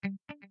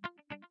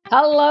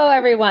Hello,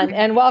 everyone,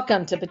 and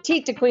welcome to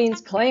Petite to Queen's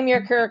Claim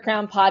Your Career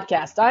Crown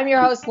podcast. I'm your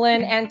host,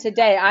 Lynn, and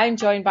today I'm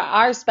joined by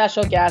our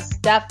special guest,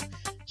 Steph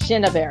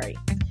Shinaberry.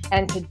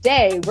 And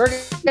today we're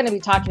going to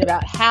be talking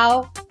about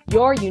how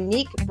your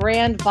unique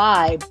brand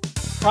vibe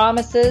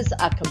promises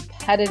a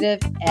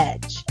competitive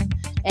edge.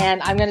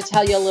 And I'm going to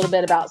tell you a little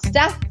bit about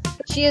Steph.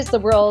 She is the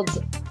world's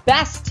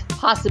best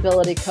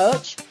possibility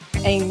coach,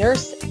 a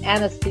nurse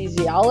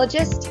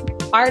anesthesiologist,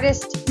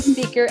 artist,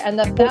 speaker, and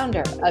the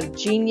founder of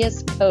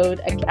Genius Code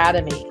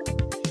Academy.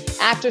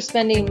 After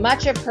spending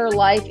much of her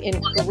life in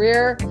a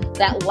career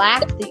that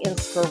lacked the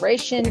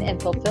inspiration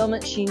and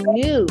fulfillment she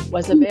knew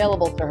was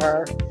available to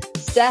her,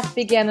 Steph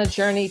began a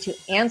journey to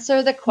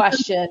answer the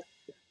question,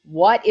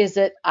 what is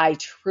it I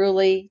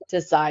truly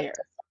desire?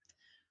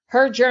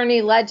 Her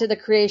journey led to the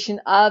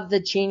creation of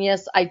the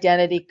Genius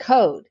Identity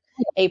Code,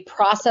 a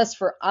process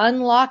for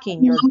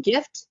unlocking your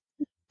gift,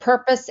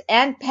 purpose,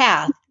 and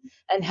path,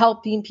 and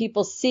helping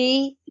people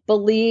see,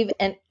 believe,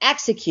 and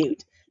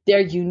execute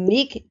their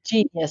unique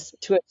genius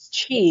to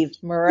achieve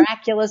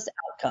miraculous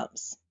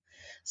outcomes.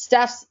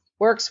 Steph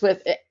works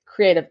with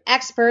creative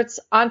experts,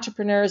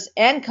 entrepreneurs,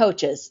 and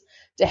coaches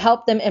to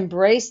help them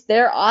embrace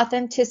their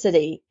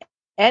authenticity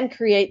and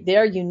create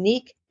their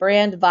unique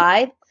brand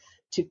vibe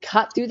to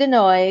cut through the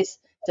noise,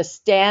 to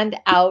stand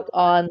out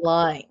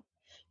online.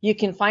 You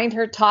can find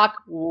her talk,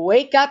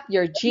 Wake Up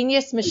Your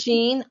Genius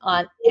Machine,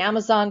 on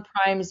Amazon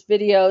Prime's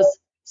videos,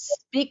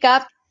 Speak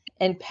Up,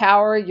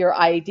 Empower Your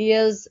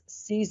Ideas,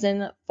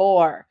 Season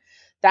 4.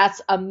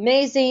 That's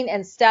amazing.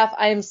 And Steph,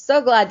 I am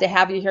so glad to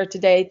have you here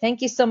today.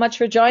 Thank you so much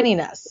for joining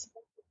us.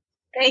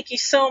 Thank you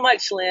so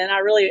much, Lynn.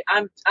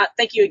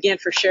 Thank you again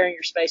for sharing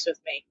your space with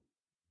me.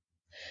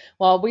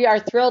 Well, we are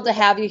thrilled to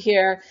have you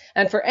here.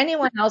 And for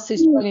anyone else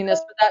who's joining us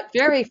for that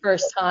very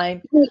first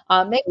time,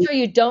 make sure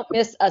you don't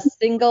miss a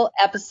single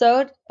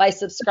episode by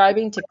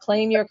subscribing to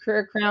Claim Your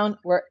Career Crown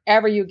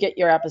wherever you get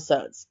your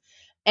episodes.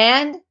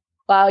 And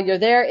while you're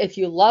there, if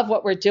you love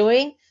what we're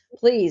doing,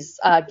 please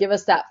give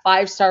us that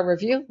 5-star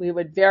review. We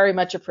would very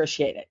much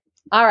appreciate it.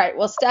 All right.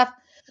 Well, Steph,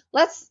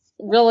 let's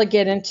really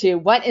get into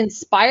what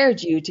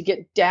inspired you to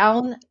get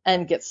down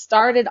and get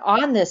started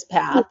on this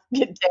path.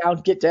 Get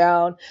down, get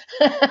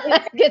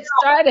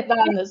started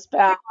on this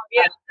path.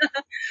 Yeah.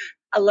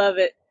 I love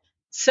it.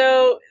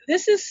 So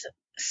this is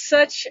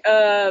such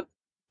a,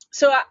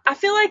 so I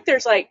feel like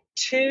there's like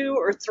 2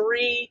 or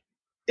 3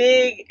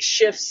 big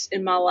shifts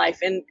in my life.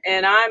 And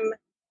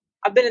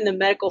I've been in the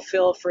medical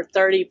field for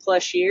 30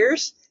 plus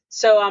years.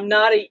 So I'm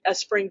not a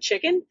spring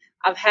chicken.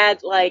 I've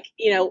had I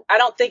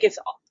don't think it's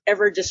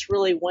ever just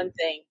really one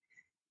thing,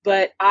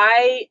 but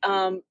I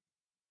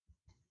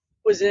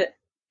was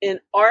an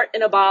art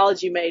and a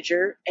biology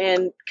major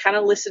and kind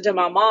of listened to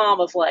my mom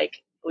of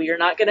like, well, you're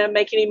not going to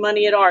make any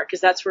money at art because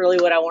that's really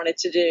what I wanted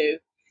to do.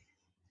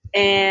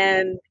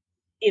 And,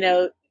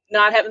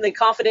 not having the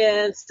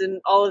confidence and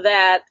all of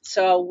that.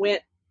 So I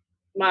went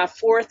my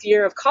 4th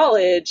year of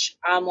college.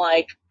 I'm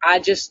like,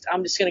 I'm just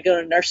going to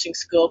go to nursing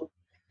school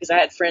because I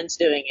had friends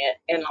doing it.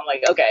 And I'm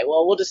like, okay,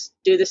 well, we'll just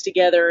do this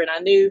together. And I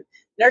knew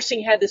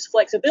nursing had this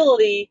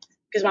flexibility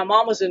because my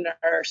mom was a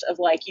nurse of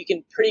like, you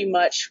can pretty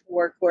much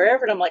work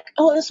wherever. And I'm like,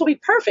 oh, this will be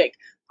perfect.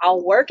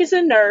 I'll work as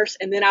a nurse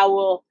and then I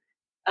will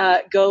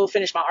go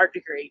finish my art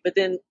degree. But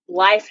then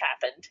life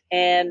happened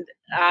and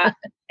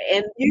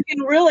you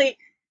can really,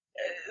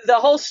 the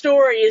whole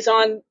story is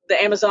on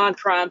the Amazon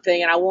Prime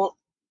thing, and I won't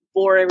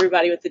bore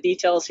everybody with the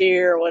details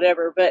here or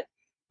whatever, but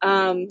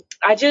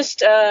I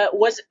just I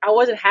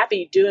wasn't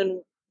happy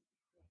doing,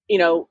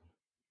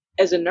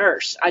 as a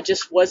nurse. I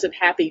just wasn't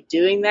happy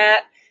doing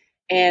that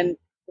and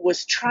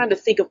was trying to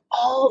think of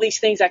all these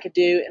things I could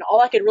do, and all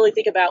I could really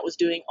think about was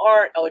doing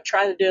art. I would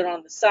try to do it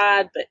on the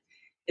side, but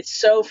it's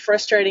so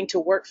frustrating to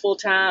work full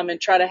time and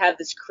try to have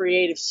this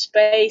creative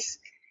space.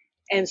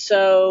 And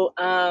so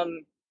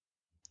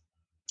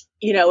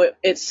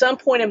at some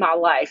point in my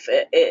life,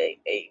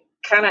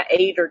 kind of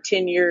 8 or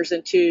 10 years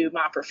into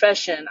my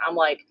profession, I'm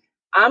like,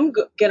 I'm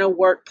going to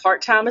work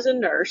part-time as a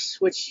nurse,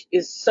 which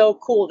is so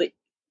cool that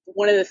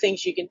one of the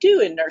things you can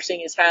do in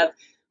nursing is have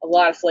a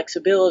lot of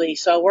flexibility.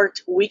 So I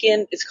worked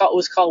weekend, it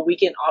was called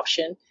weekend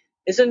option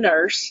as a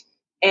nurse.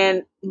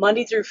 And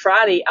Monday through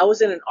Friday, I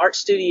was in an art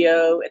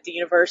studio at the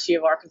University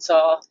of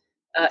Arkansas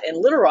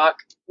in Little Rock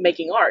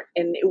making art.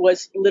 And it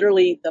was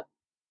literally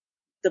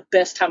the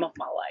best time of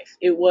my life.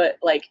 It was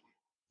like,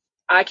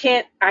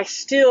 I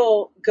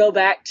still go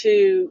back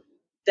to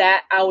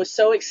that. I was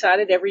so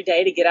excited every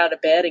day to get out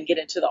of bed and get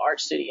into the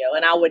art studio.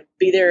 And I would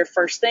be there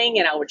first thing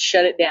and I would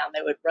shut it down.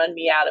 They would run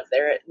me out of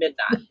there at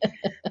midnight.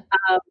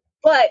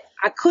 But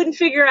I couldn't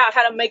figure out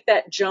how to make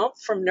that jump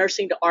from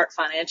nursing to art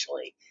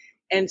financially.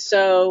 And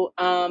so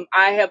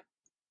I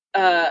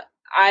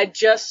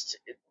just,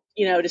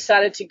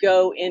 decided to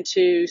go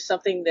into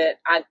something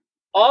that I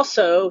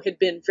also had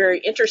been very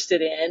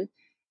interested in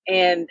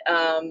and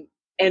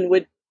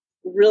would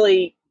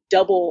really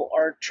double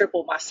or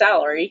triple my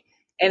salary.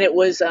 And it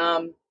was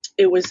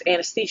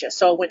anesthesia.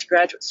 So I went to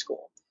graduate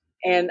school.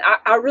 And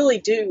I really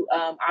do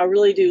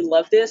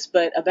love this.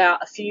 But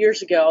about a few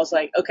years ago, I was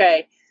like,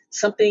 okay,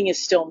 something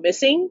is still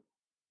missing.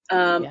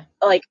 Yeah.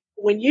 Like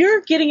when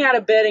you're getting out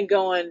of bed and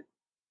going,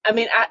 I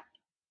mean,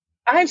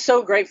 I'm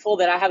so grateful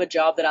that I have a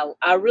job that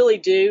I really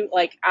do.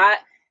 Like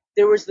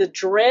there was the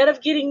dread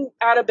of getting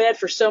out of bed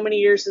for so many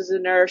years as a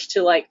nurse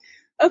to like,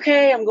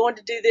 okay, I'm going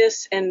to do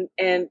this.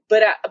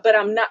 But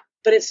I'm not,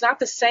 but it's not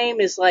the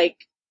same as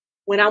like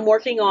when I'm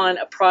working on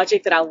a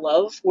project that I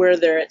love,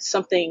 whether it's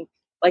something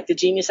like the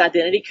Genius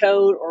Identity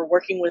Code or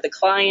working with a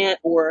client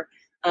or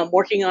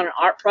working on an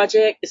art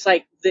project. It's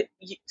like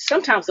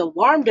sometimes the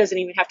alarm doesn't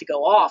even have to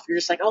go off. You're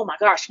just like, oh my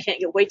gosh, I can't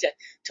wait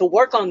to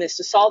work on this,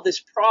 to solve this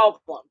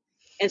problem.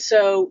 And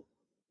so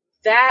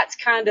that's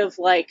kind of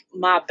like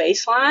my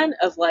baseline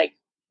of like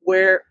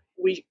where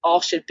we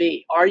all should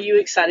be. Are you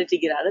excited to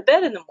get out of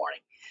bed in the morning?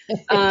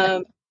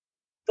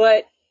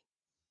 But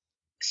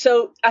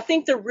so I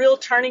think the real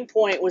turning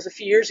point was a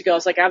few years ago.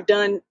 It's like I've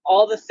done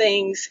all the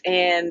things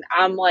and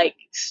I'm like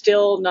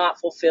still not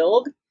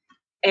fulfilled.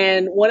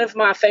 And one of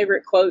my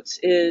favorite quotes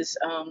is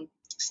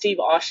Steve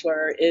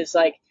Oshler is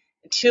like,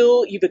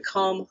 until you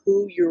become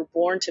who you're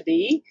born to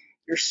be,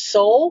 your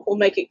soul will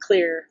make it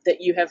clear that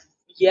you have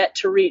yet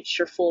to reach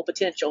your full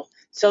potential.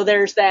 So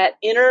there's that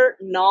inner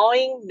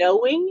gnawing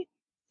knowing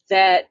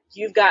that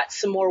you've got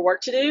some more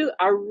work to do.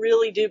 I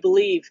really do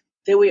believe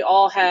that we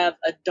all have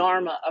a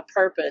dharma, a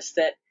purpose,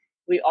 that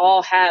we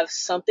all have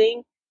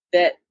something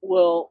that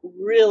will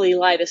really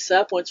light us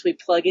up once we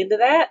plug into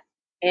that.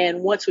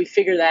 And once we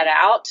figure that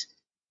out,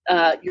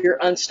 you're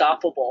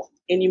unstoppable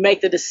and you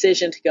make the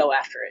decision to go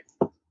after it.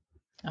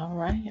 All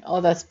right.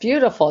 Oh, that's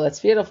beautiful. That's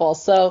beautiful.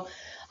 So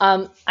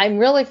I'm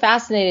really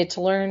fascinated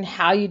to learn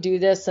how you do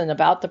this and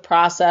about the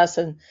process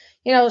and,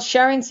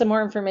 sharing some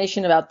more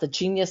information about the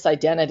Genius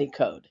Identity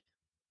Code.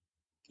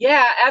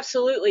 Yeah,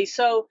 absolutely.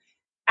 So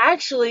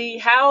actually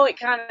how it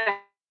kind of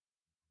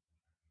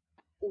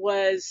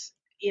was,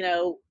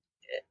 I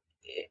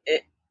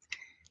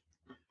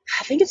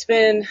think it's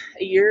been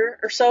a year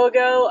or so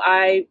ago,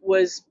 I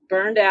was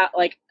burned out.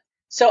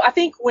 So I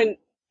think when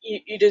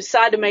you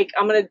decide to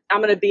I'm going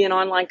to be an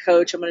online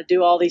coach, I'm going to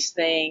do all these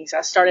things.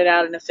 I started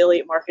out in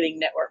affiliate marketing,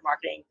 network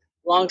marketing,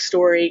 long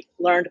story,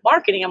 learned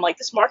marketing. I'm like,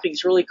 this marketing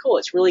is really cool.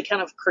 It's really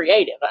kind of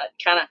creative.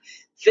 It kind of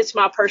fits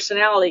my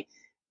personality.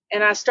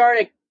 And I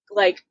started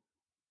like,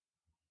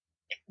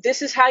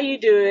 this is how you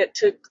do it.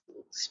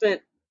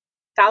 Spent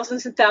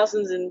thousands and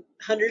thousands and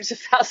hundreds of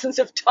thousands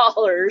of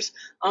dollars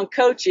on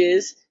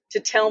coaches to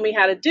tell me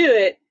how to do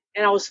it.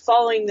 And I was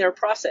following their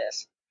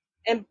process.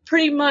 And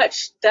pretty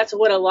much that's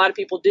what a lot of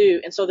people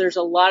do. And so there's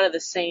a lot of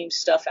the same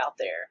stuff out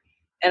there.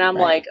 And I'm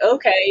like,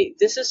 okay,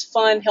 this is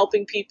fun,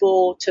 helping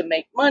people to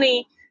make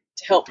money,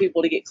 to help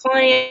people to get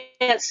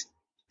clients.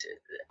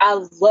 I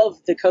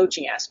love the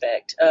coaching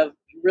aspect of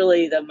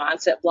really the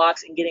mindset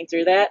blocks and getting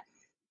through that.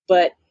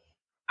 But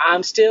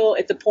I'm still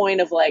at the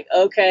point of like,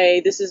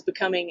 okay, this is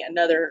becoming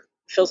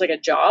feels like a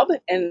job.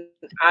 And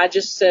I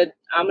just said,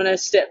 I'm going to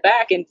step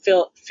back and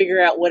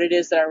figure out what it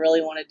is that I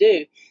really want to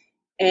do.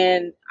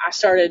 And I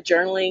started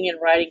journaling and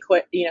writing,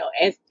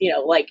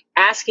 like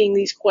asking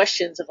these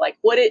questions of like,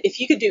 if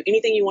you could do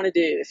anything you want to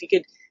do, if you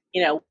could,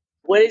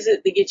 what is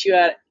it that gets you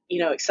out,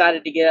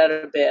 excited to get out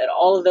of bed,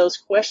 all of those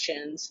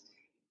questions.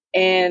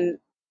 And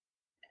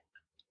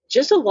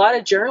just a lot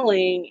of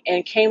journaling,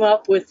 and came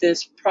up with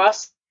this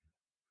process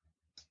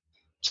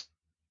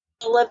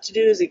I loved to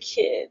do as a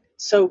kid.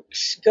 So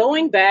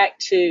going back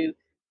to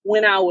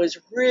when I was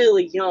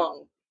really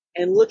young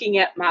and looking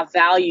at my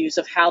values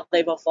of how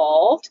they've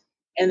evolved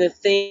and the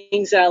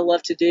things that I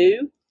love to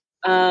do,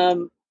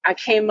 I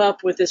came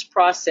up with this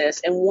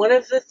process. And one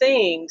of the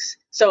things,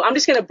 so I'm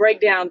just going to break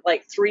down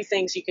like 3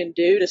 things you can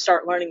do to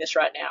start learning this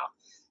right now.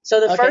 So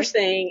the first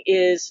thing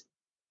is,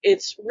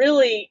 it's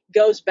really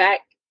goes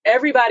back.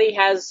 Everybody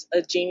has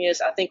a genius.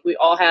 I think we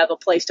all have a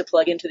place to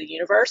plug into the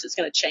universe. It's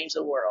going to change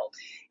the world.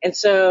 And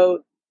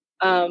so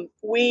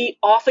we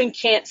often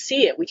can't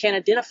see it. We can't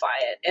identify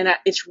it. And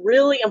it's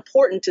really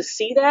important to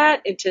see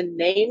that and to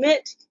name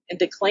it and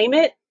to claim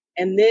it.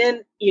 And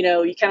then,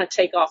 you kind of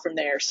take off from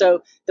there.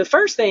 So the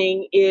first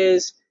thing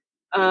is,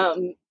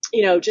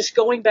 just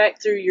going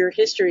back through your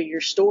history,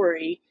 your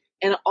story,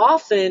 and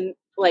often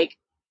like,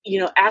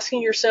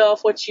 asking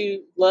yourself what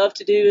you love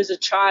to do as a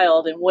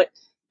child and what,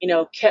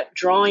 kept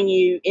drawing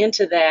you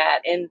into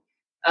that. And,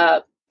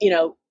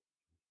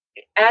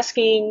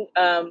 asking,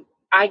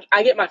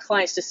 I get my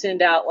clients to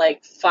send out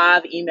like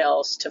 5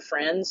 emails to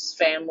friends,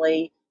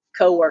 family,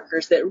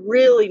 coworkers that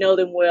really know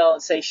them well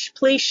and say,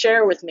 please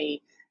share with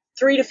me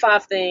 3 to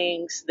 5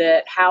 things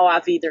that how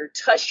I've either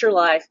touched your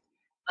life,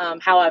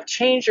 how I've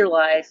changed your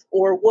life,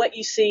 or what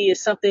you see as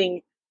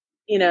something,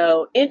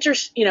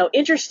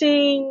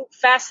 interesting,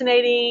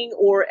 fascinating,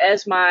 or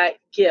as my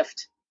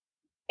gift.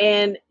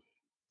 And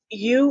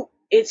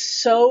it's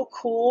so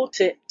cool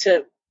to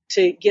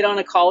get on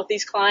a call with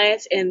these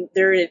clients, and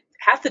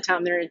half the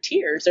time they're in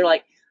tears. They're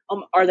like,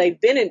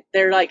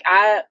 they're like,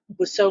 I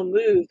was so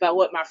moved by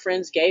what my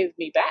friends gave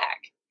me back.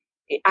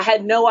 I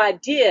had no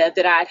idea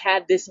that I'd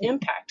had this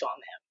impact on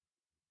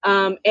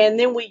them. And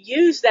then we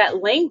use that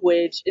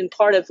language in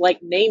part of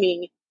like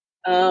naming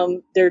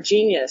their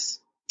genius.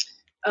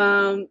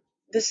 The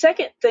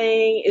second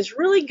thing is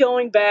really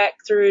going back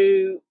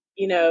through,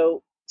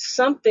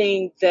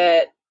 something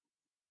that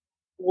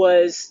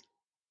was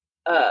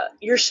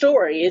your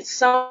story. It's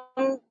some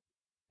in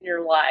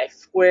your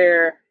life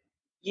where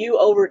you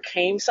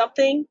overcame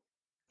something,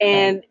 Right.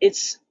 and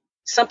it's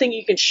something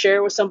you can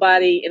share with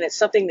somebody, and it's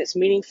something that's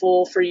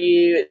meaningful for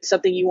you. It's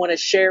something you want to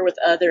share with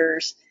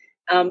others.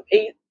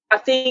 I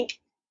think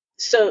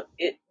so.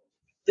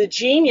 The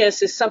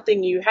genius is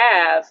something you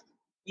have.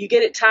 You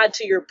get it tied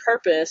to your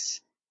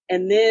purpose,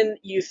 and then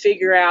you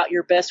figure out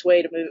your best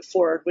way to move it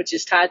forward, which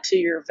is tied to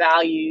your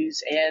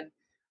values. And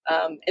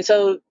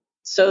so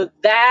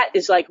that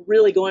is like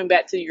really going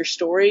back to your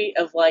story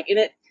of like,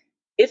 and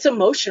it's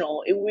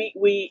emotional. If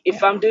Yeah.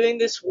 I'm doing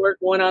this work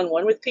one on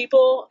one with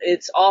people,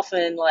 it's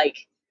often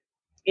like,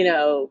 you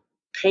know,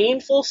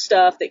 painful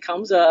stuff that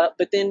comes up,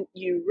 but then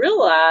you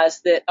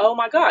realize that, oh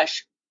my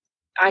gosh,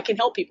 I can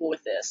help people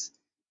with this.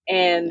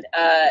 And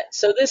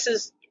so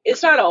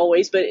it's not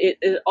always, but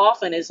it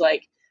often is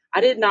like,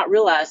 I did not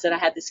realize that I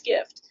had this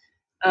gift.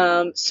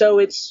 So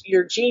it's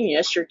your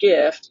genius, your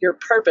gift, your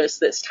purpose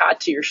that's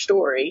tied to your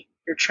story,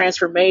 your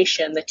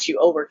transformation that you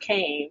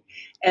overcame.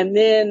 And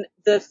then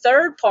the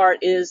third part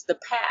is the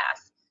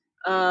path.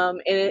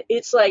 And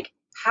it's like,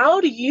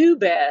 how do you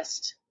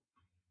best?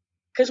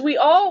 Because we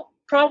all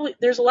probably,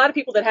 there's a lot of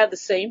people that have the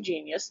same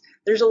genius.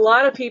 There's a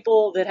lot of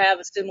people that have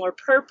a similar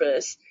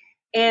purpose.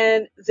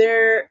 And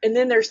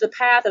then there's the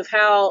path of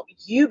how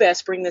you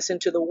best bring this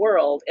into the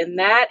world. And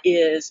that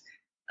is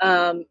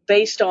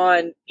based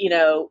on,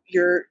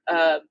 your,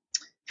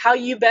 how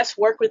you best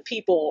work with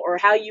people, or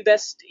how you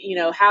best,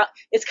 how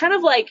it's kind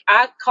of like,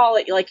 I call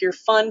it like your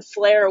fun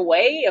flair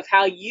way of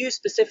how you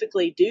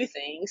specifically do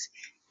things.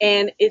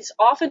 And it's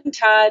often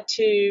tied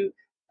to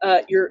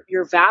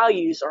your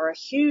values are a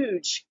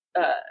huge,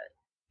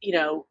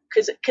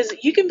 because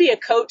you can be a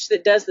coach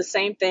that does the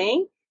same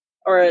thing,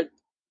 or a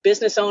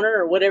business owner,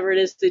 or whatever it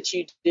is that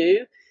you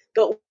do.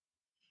 But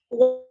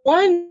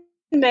one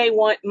may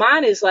want,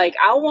 mine is like,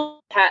 I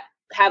want to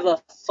have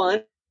a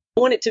fun, I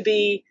want it to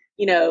be,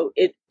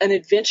 an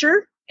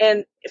adventure.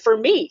 And for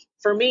me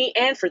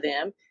and for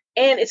them.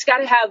 And it's got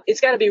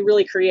to be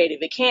really creative.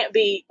 It can't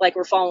be like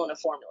we're following a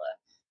formula.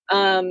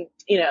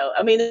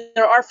 I mean,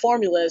 there are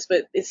formulas,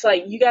 but it's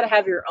like you got to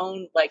have your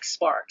own like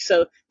spark.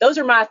 So those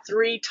are my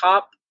three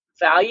top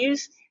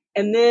values.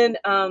 And then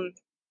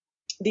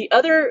the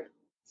other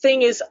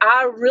thing is,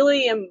 I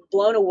really am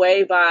blown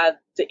away by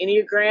the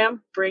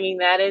Enneagram, bringing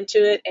that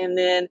into it, and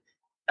then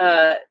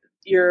uh,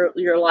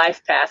 your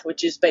life path,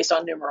 which is based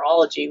on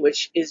numerology,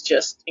 which is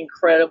just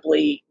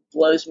incredibly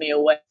blows me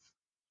away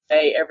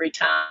every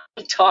time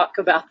I talk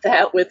about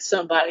that with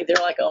somebody. They're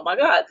like, oh my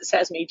God, this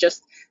has me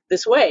just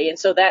this way. And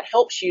so that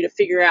helps you to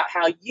figure out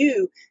how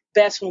you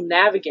best will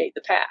navigate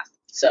the path.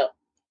 So,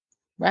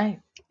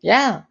 Right.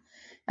 Yeah.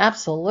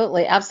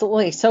 Absolutely.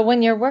 Absolutely. So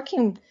when you're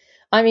working,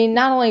 I mean,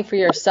 not only for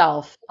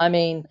yourself, I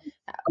mean,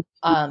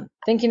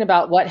 thinking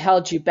about what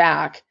held you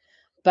back,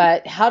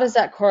 but how does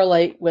that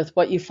correlate with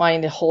what you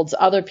find holds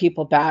other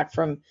people back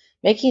from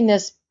making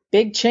this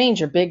big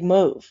change or big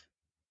move?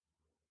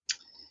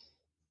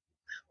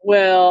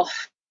 well,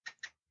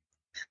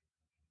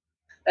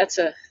 that's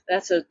a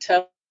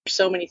tough,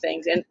 so many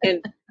things.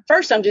 And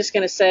first, I'm just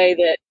going to say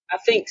that I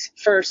think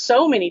for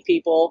so many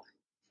people,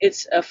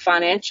 it's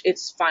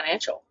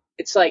financial.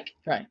 It's like,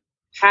 Right.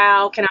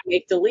 how can I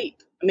make the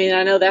leap? I mean,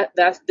 I know that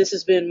this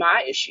has been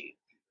my issue.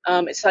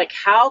 It's like,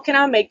 how can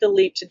I make the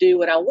leap to do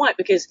what I want?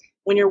 Because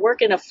when you're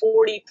working a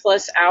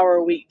 40+ hour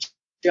a week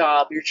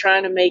job, you're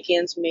trying to make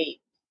ends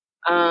meet.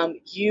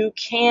 You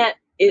can't.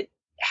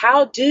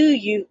 How do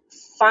you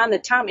find the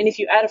time? And if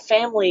you add a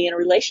family and a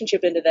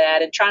relationship into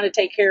that, and trying to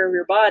take care of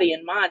your body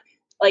and mind,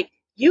 like,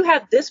 you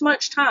have this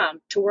much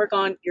time to work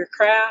on your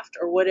craft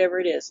or whatever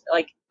it is.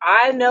 Like,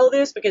 I know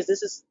this because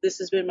this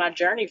has been my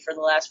journey for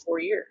the last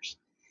 4 years.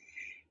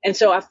 And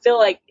so I feel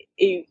like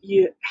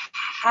you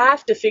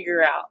have to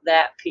figure out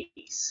that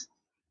piece.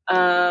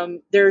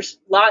 There's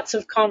lots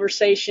of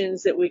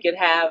conversations that we could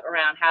have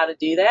around how to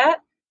do that.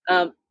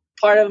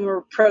 Part of them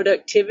are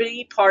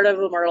productivity. Part of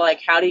them are like,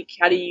 how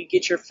do you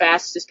get your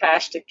fastest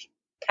path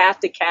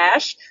to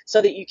cash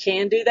so that you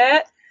can do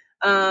that?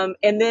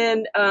 And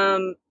then,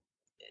 then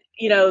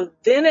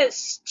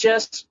it's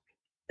just,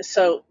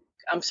 so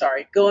I'm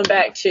sorry, going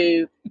back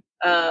to,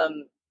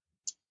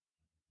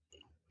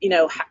 you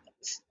know,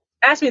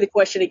 ask me the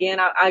question again.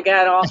 I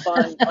got off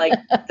on like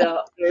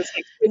there's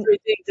like two, three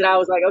things that I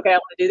was like, okay, I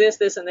want to do this,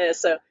 this, and this.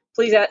 So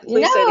please say the No,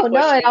 no,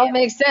 question it all again.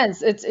 makes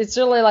sense. It's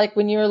really like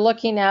when you're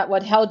looking at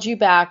what held you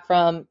back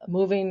from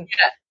moving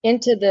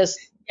into this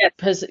Yeah.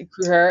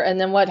 career, and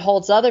then what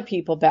holds other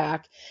people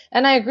back.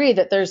 And I agree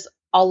that there's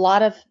a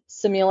lot of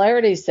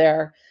similarities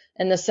there,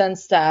 in the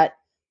sense that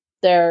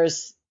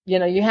there's,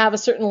 you have a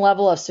certain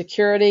level of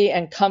security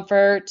and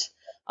comfort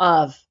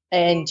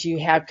and you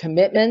have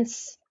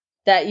commitments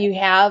that you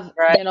have,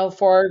 Right.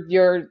 for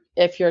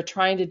if you're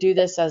trying to do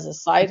this as a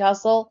side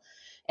hustle.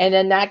 And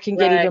then that can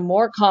get Right. even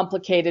more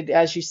complicated,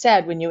 as you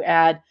said, when you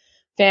add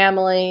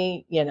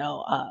family,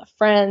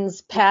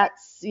 friends,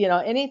 pets,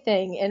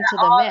 anything into the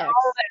all mix.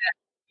 that.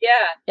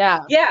 Yeah. Yeah.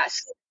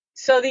 Yes.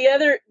 So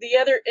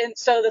and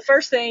so the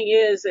first thing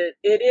is that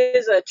it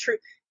is a true,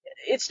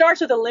 it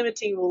starts with a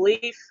limiting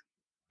belief.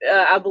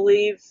 I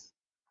believe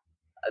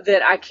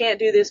that I can't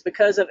do this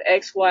because of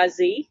X, Y,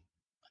 Z.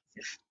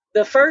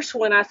 The first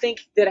one I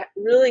think that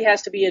really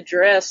has to be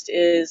addressed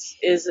there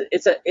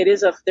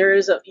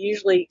is a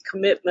usually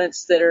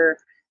commitments that are,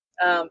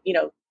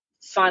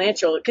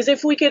 financial. Because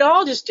if we could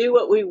all just do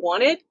what we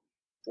wanted,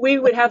 we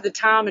would have the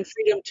time and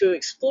freedom to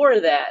explore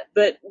that.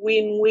 But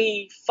when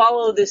we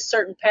follow this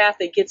certain path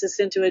that gets us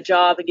into a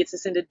job and gets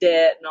us into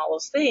debt and all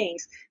those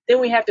things, then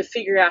we have to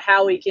figure out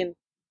how we can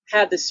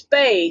have the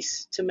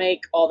space to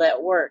make all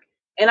that work.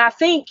 And I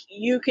think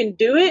you can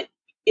do it.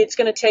 It's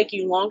going to take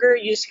you longer.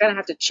 You just kind of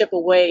have to chip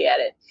away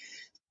at it.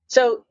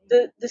 So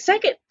the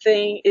second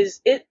thing is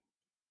you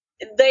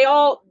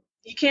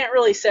can't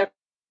really separate.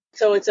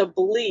 So it's a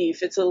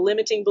belief, it's a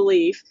limiting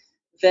belief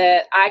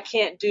that I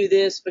can't do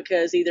this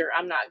because either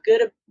I'm not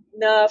good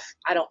enough,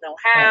 I don't know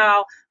Right.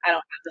 how, I don't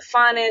have the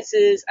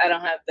finances, I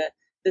don't have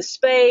the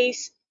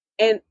space.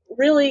 And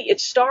really it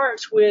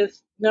starts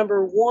with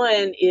number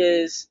one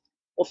is,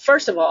 well,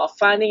 first of all,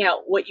 finding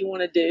out what you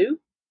want to do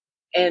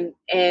and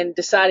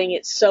deciding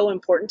it's so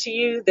important to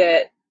you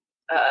that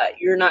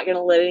you're not going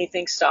to let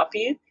anything stop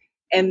you.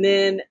 And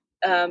then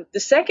the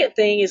second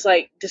thing is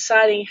like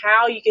deciding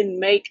how you can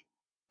make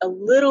a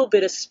little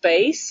bit of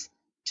space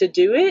to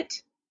do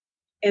it.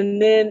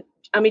 And then,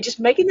 I mean, just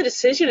making the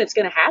decision it's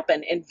going to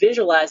happen and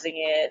visualizing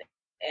it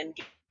and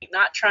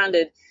not trying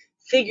to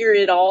figure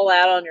it all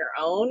out on your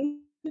own.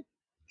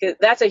 'Cause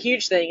that's a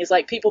huge thing. Is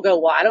like people go,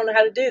 well, I don't know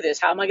how to do this.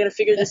 How am I going to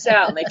figure this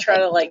out? And they try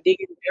to like dig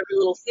into every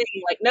little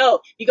thing. Like,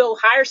 no, you go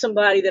hire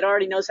somebody that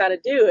already knows how to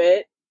do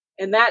it,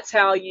 and that's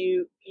how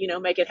you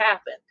make it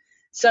happen.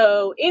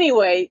 So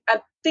anyway,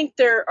 I think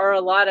there are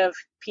a lot of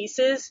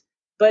pieces,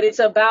 but it's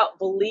about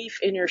belief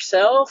in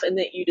yourself and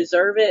that you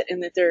deserve it,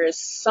 and that there is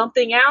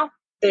something out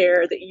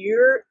there that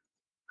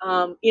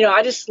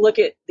I just look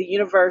at the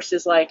universe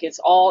as like it's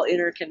all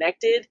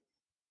interconnected,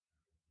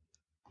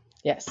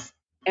 Yes.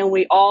 and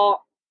we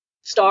all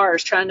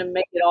stars trying to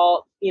make it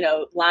all,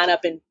 line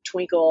up and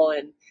twinkle,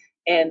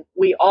 and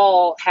we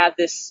all have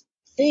this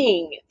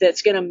thing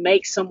that's going to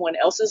make someone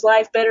else's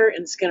life better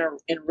and it's going to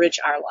enrich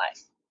our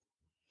life.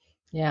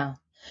 Yeah.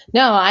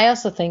 No, I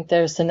also think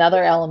there's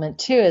another element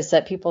too, is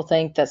that people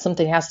think that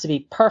something has to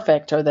be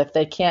perfect, or that if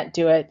they can't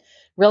do it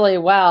really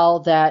well,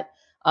 that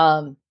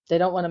they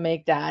don't want to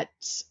make that,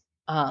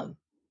 um,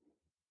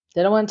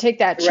 they don't want to take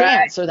that Right.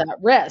 chance or that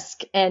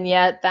risk. And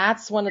yet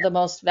that's one of the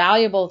most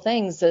valuable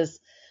things is,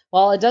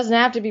 well, it doesn't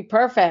have to be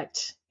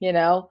perfect, Get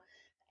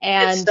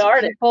and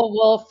started. people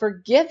will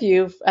forgive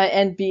you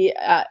and be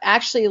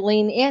actually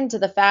lean into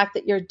the fact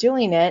that you're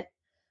doing it,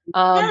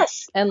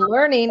 Yes. and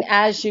learning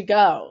as you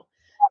go,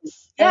 and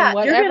Yeah.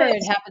 You're going whatever to,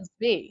 it happens to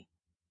be.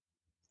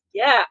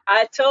 yeah,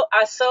 I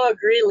so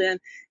agree, Lynn.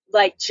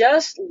 Like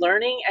just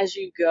learning as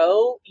you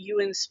go, you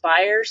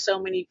inspire so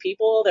many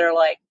people. They're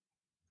like,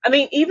 I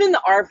mean, even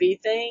the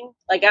RV thing,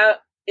 like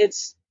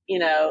it's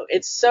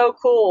so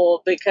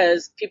cool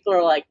because people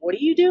are like, "What are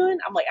you doing?"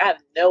 I'm like, "I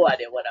have no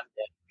idea what I'm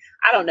doing.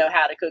 I don't know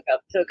how to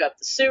hook up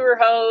the sewer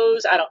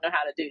hose. I don't know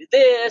how to do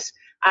this.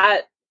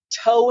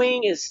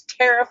 Towing is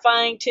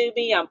terrifying to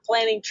me. I'm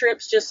planning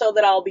trips just so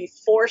that I'll be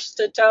forced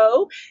to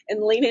tow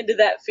and lean into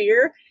that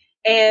fear."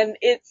 And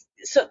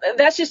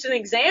that's just an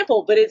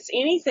example, but it's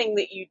anything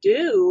that you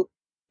do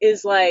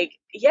is like,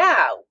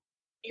 yeah,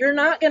 you're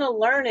not going to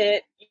learn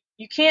it.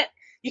 You can't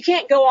you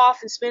can't go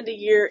off and spend a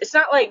year. It's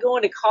not like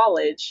going to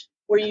college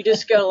where you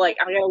just go like,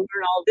 I got to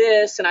learn all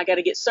this and I got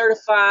to get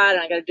certified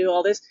and I got to do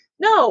all this.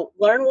 No,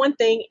 learn one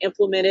thing,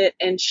 implement it,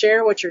 and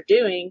share what you're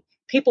doing.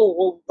 People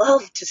will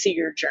love to see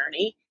your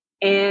journey,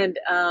 and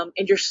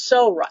you're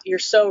so right. You're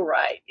so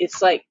right.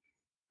 It's like,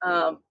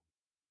 um,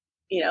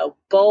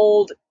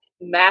 bold,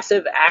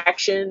 massive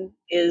action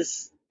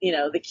is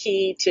the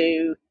key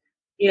to.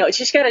 It's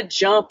just got to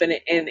jump and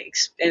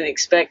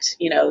expect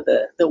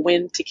the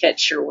wind to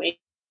catch your wings.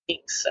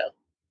 So.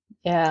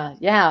 Yeah,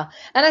 yeah.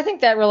 And I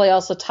think that really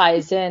also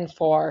ties in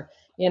for,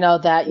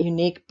 that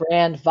unique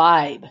brand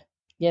vibe,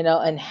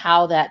 and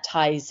how that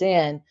ties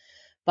in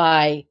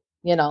by,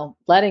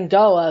 letting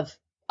go of,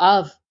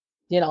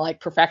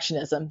 like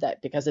perfectionism,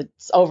 that because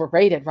it's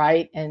overrated,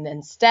 right? And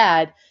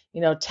instead,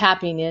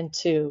 tapping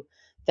into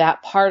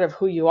that part of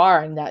who you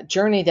are and that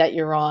journey that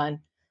you're on,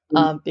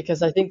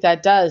 because I think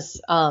that does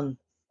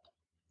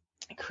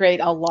create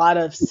a lot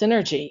of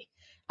synergy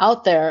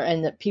out there,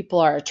 and that people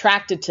are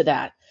attracted to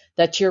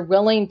that you're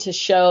willing to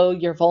show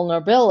your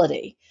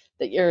vulnerability,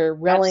 that you're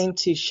willing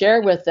Absolutely. to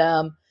share with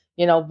them,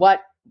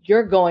 what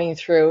you're going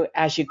through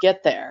as you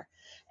get there.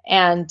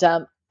 And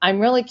I'm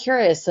really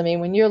curious. I mean,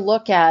 when you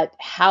look at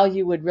how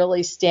you would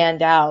really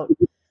stand out,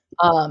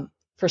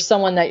 for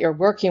someone that you're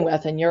working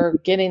with, and you're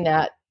getting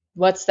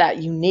what's that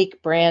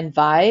unique brand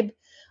vibe?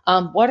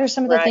 What are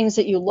some of the Right. things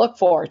that you look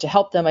for to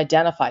help them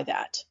identify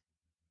that?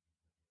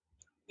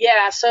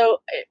 Yeah.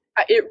 So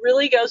it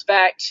really goes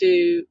back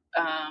to,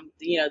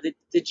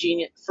 the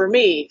genius for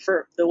me,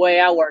 for the way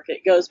I work,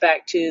 it goes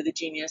back to the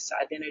Genius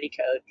Identity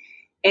Code.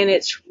 And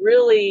it's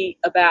really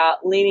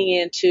about leaning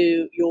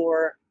into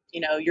your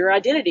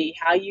identity,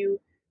 how you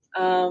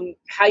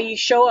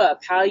show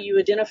up, how you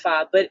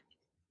identify. But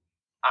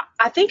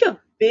I think a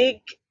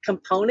big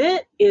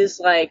component is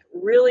like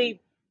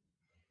really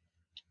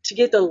to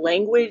get the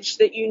language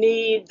that you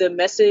need, the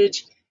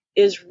message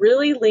is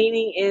really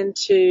leaning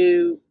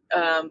into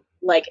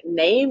like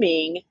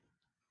naming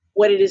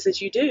what it is that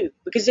you do.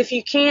 Because if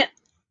you can't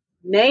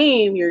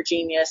name your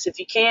genius, if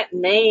you can't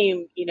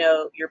name,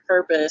 your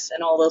purpose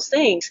and all those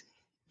things,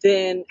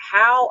 then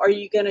how are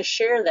you going to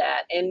share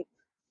that? And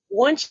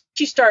once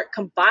you start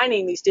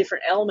combining these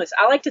different elements,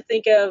 I like to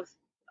think of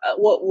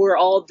what we're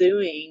all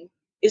doing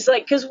is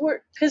like, because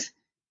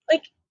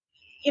like,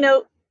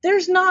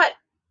 there's not,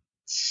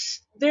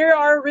 there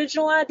are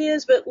original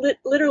ideas, but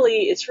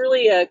literally it's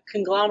really a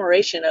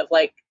conglomeration of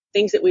like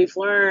things that we've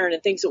learned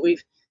and things that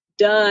we've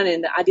done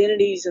and the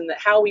identities and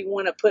how we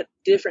want to put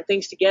different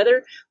things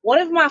together. One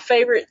of my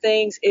favorite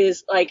things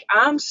is like,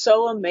 I'm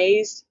so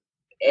amazed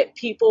at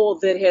people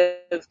that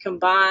have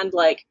combined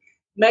like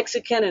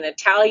Mexican and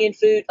Italian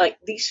food, like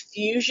these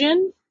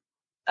fusion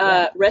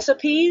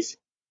recipes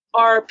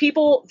are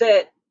people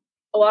that,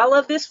 oh, I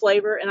love this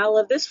flavor and I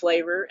love this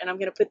flavor and I'm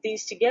going to put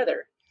these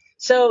together.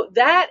 So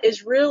that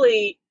is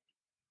really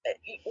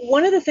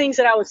one of the things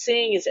that I was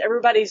seeing is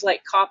everybody's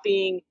like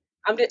copying.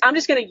 I'm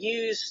just going to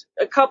use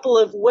a couple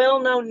of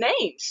well-known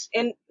names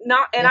and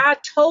I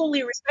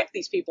totally respect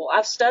these people.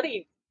 I've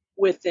studied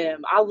with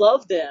them. I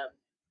love them,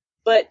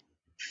 but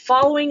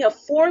following a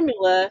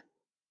formula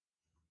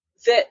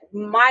that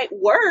might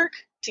work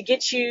to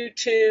get you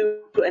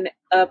to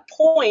a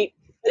point,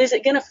 but is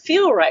it going to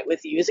feel right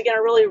with you? Is it going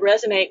to really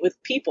resonate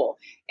with people?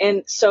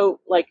 And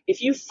so, like,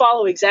 if you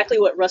follow exactly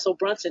what Russell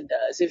Brunson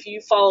does, if you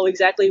follow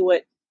exactly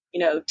what,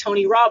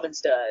 Tony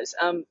Robbins does,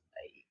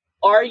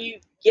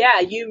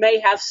 you may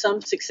have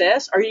some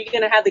success. Are you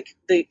going to have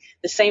the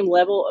same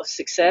level of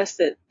success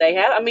that they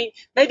have? I mean,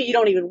 maybe you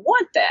don't even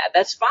want that.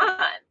 That's fine.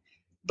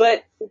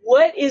 But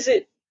what is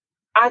it?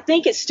 I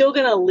think it's still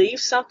going to leave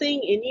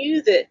something in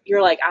you that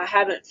you're like, I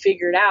haven't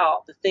figured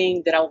out the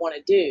thing that I want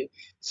to do.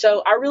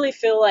 So I really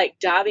feel like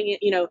diving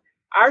in,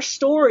 our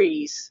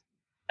stories,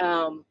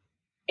 and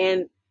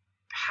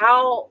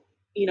how,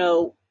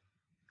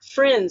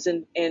 friends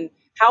and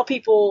how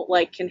people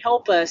like can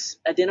help us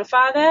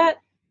identify that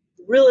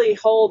really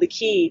hold the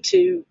key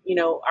to,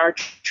 our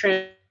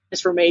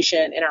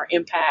transformation and our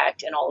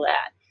impact and all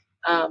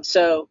that.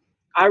 So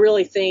I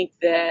really think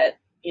that,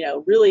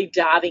 really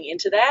diving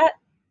into that,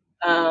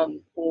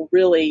 will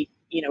really,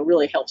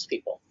 really helps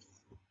people.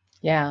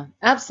 Yeah,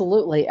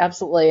 absolutely.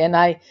 Absolutely. And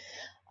I,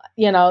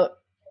 you know,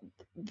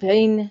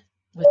 being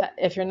with,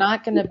 if you're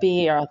not going to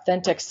be your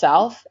authentic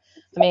self,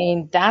 I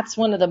mean, that's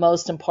one of the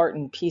most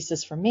important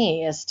pieces for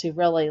me is to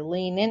really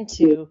lean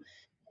into,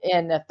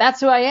 and if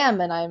that's who I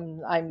am and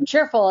I'm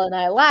cheerful and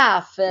I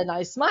laugh and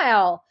I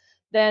smile,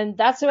 then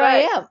that's who I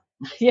Right. am.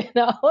 If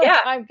Yeah.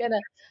 I'm gonna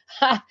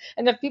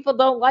and if people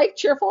don't like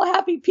cheerful,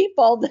 happy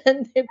people,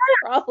 then they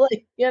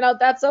probably,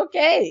 that's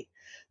okay.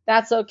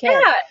 That's okay.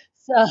 Yeah.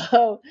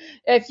 So,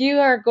 if you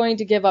are going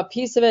to give a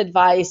piece of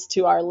advice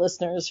to our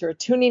listeners who are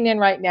tuning in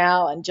right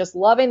now and just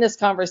loving this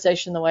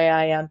conversation the way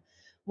I am,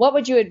 what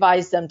would you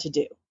advise them to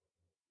do?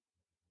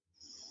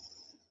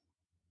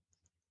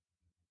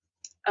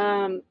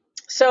 Um,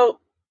 so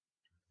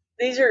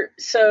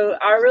so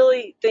I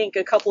really think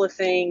a couple of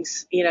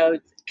things,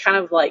 kind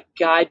of like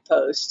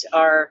guideposts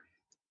are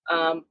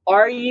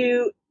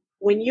you,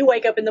 when you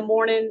wake up in the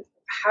morning,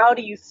 how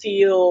do you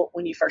feel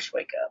when you first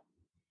wake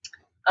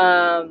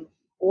up?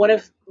 One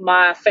of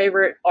my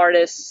favorite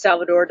artists,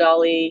 Salvador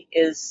Dali,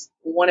 is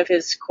one of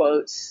his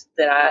quotes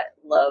that I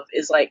love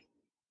is like,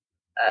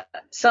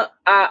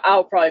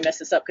 I'll probably mess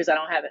this up because I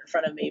don't have it in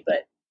front of me,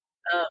 but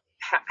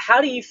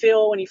how do you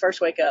feel when you first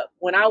wake up?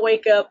 When I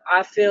wake up,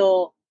 I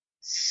feel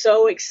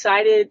so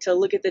excited to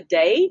look at the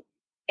day,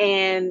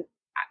 and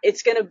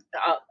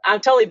I'm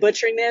totally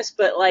butchering this,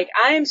 but like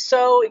I am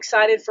so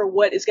excited for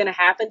what is going to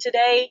happen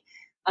today,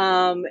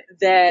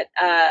 that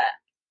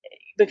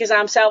because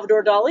I'm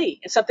Salvador Dali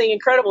and something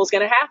incredible is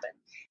going to happen.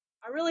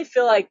 I really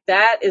feel like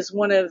that is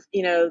one of,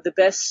 the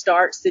best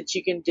starts that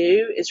you can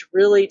do is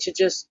really to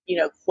just,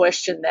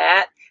 question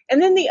that.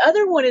 And then the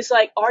other one is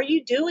like, are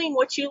you doing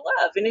what you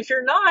love? And if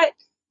you're not,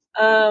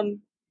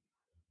 um,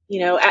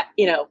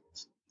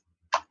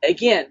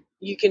 again,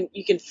 you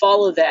can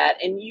follow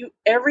that, and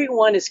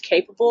everyone is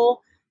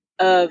capable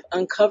of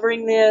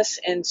uncovering this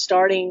and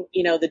starting,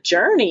 the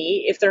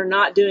journey if they're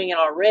not doing it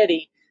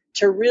already,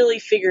 to really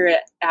figure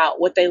it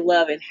out what they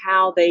love and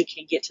how they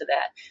can get to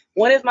that.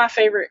 One of my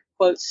favorite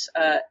quotes,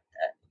 and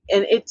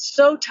it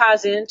so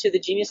ties into the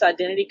Genius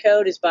Identity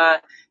Code, is by,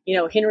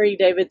 Henry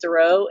David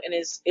Thoreau, and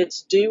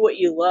it's do what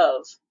you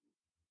love,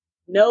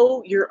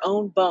 know your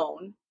own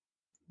bone,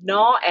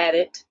 gnaw at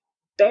it,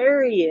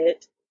 bury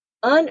it,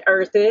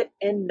 unearth it,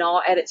 and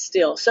gnaw at it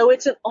still. So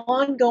it's an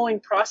ongoing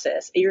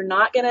process. You're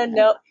not going to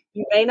know,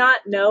 you may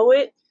not know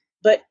it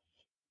But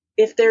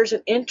if there's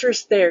an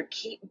interest there,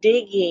 keep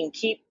digging,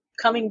 keep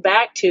coming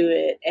back to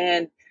it,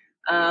 and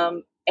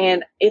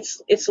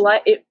it's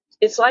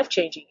life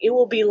changing. It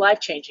will be life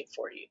changing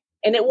for you,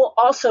 and it will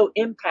also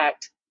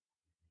impact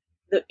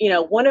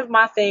one of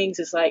my things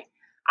is like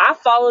I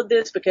followed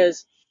this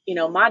because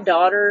my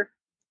daughter,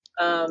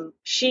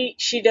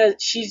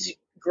 she's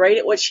great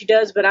at what she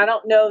does, but I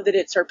don't know that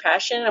it's her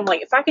passion. I'm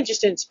like, if I could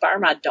just inspire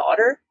my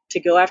daughter to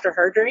go after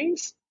her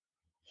dreams,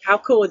 how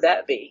cool would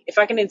that be? If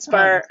I can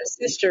inspire a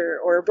sister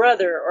or a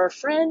brother or a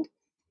friend,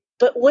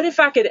 but what if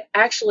I could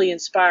actually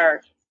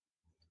inspire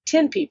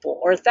 10 people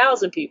or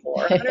 1,000 people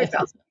or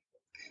 100,000?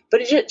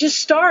 But it just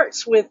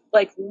starts with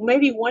like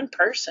maybe one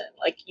person.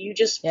 Like you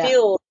just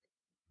feel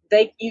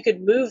you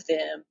could move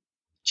them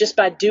just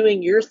by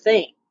doing your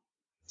thing.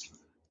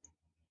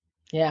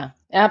 Yeah,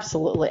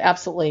 absolutely.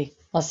 Absolutely.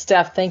 Well,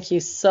 Steph, thank you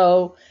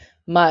so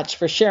much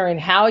for sharing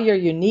how your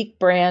unique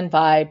brand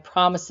vibe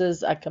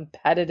promises a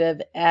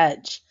competitive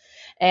edge.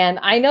 And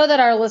I know that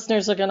our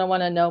listeners are going to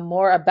want to know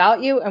more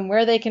about you and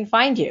where they can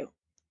find you.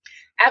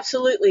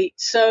 Absolutely.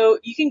 So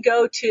you can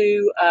go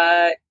to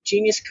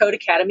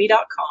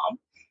geniuscodeacademy.com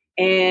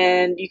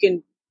and you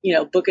can,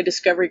 book a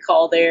discovery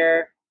call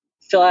there,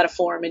 fill out a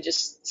form, and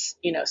just,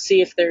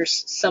 see if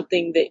there's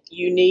something that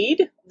you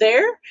need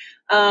there.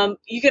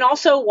 You can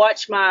also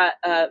watch my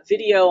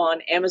video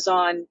on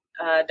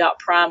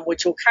Amazon.Prime,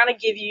 which will kind of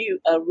give you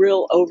a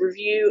real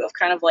overview of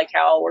kind of like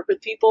how I work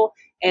with people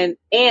and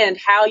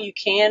how you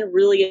can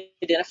really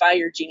identify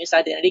your genius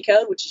identity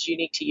code, which is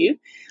unique to you.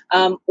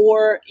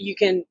 Or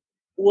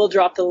we'll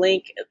drop the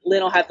link.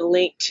 Lynn will have the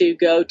link to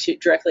go to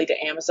directly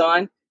to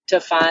Amazon to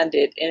find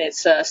it. And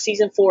it's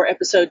season 4,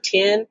 episode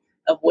 10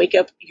 of Wake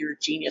Up Your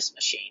Genius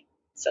Machine.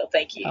 So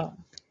thank you. Oh.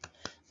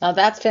 Now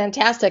that's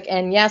fantastic.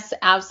 And yes,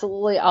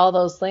 absolutely. All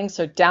those links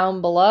are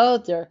down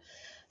below.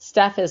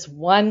 Steph is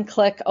one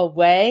click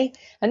away.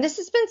 And this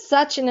has been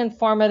such an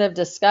informative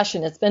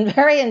discussion. It's been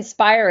very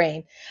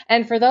inspiring.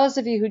 And for those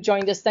of you who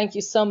joined us, thank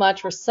you so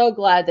much. We're so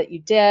glad that you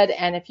did.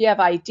 And if you have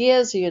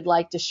ideas or you'd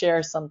like to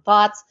share some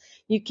thoughts,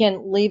 you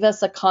can leave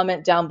us a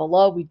comment down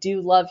below. We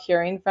do love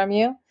hearing from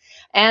you.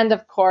 And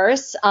of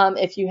course,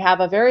 if you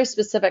have a very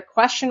specific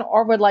question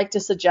or would like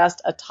to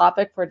suggest a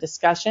topic for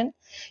discussion,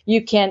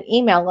 you can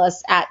email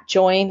us at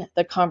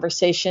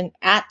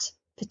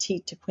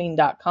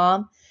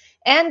jointheconversation@petitetoqueen.com.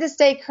 And to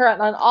stay current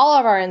on all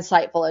of our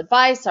insightful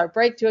advice, our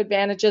breakthrough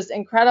advantages,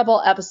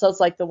 incredible episodes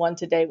like the one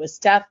today with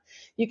Steph,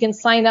 you can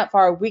sign up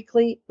for our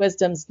weekly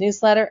Wisdoms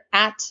newsletter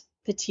at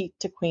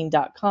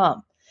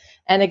petitetoqueen.com.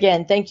 And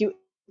again, thank you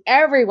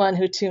everyone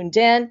who tuned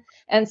in.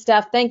 And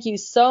Steph, thank you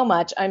so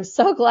much. I'm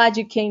so glad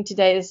you came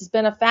today. This has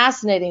been a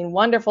fascinating,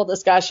 wonderful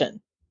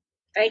discussion.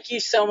 Thank you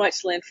so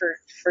much, Lynn, for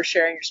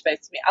sharing your space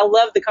with me. I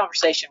love the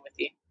conversation with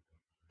you.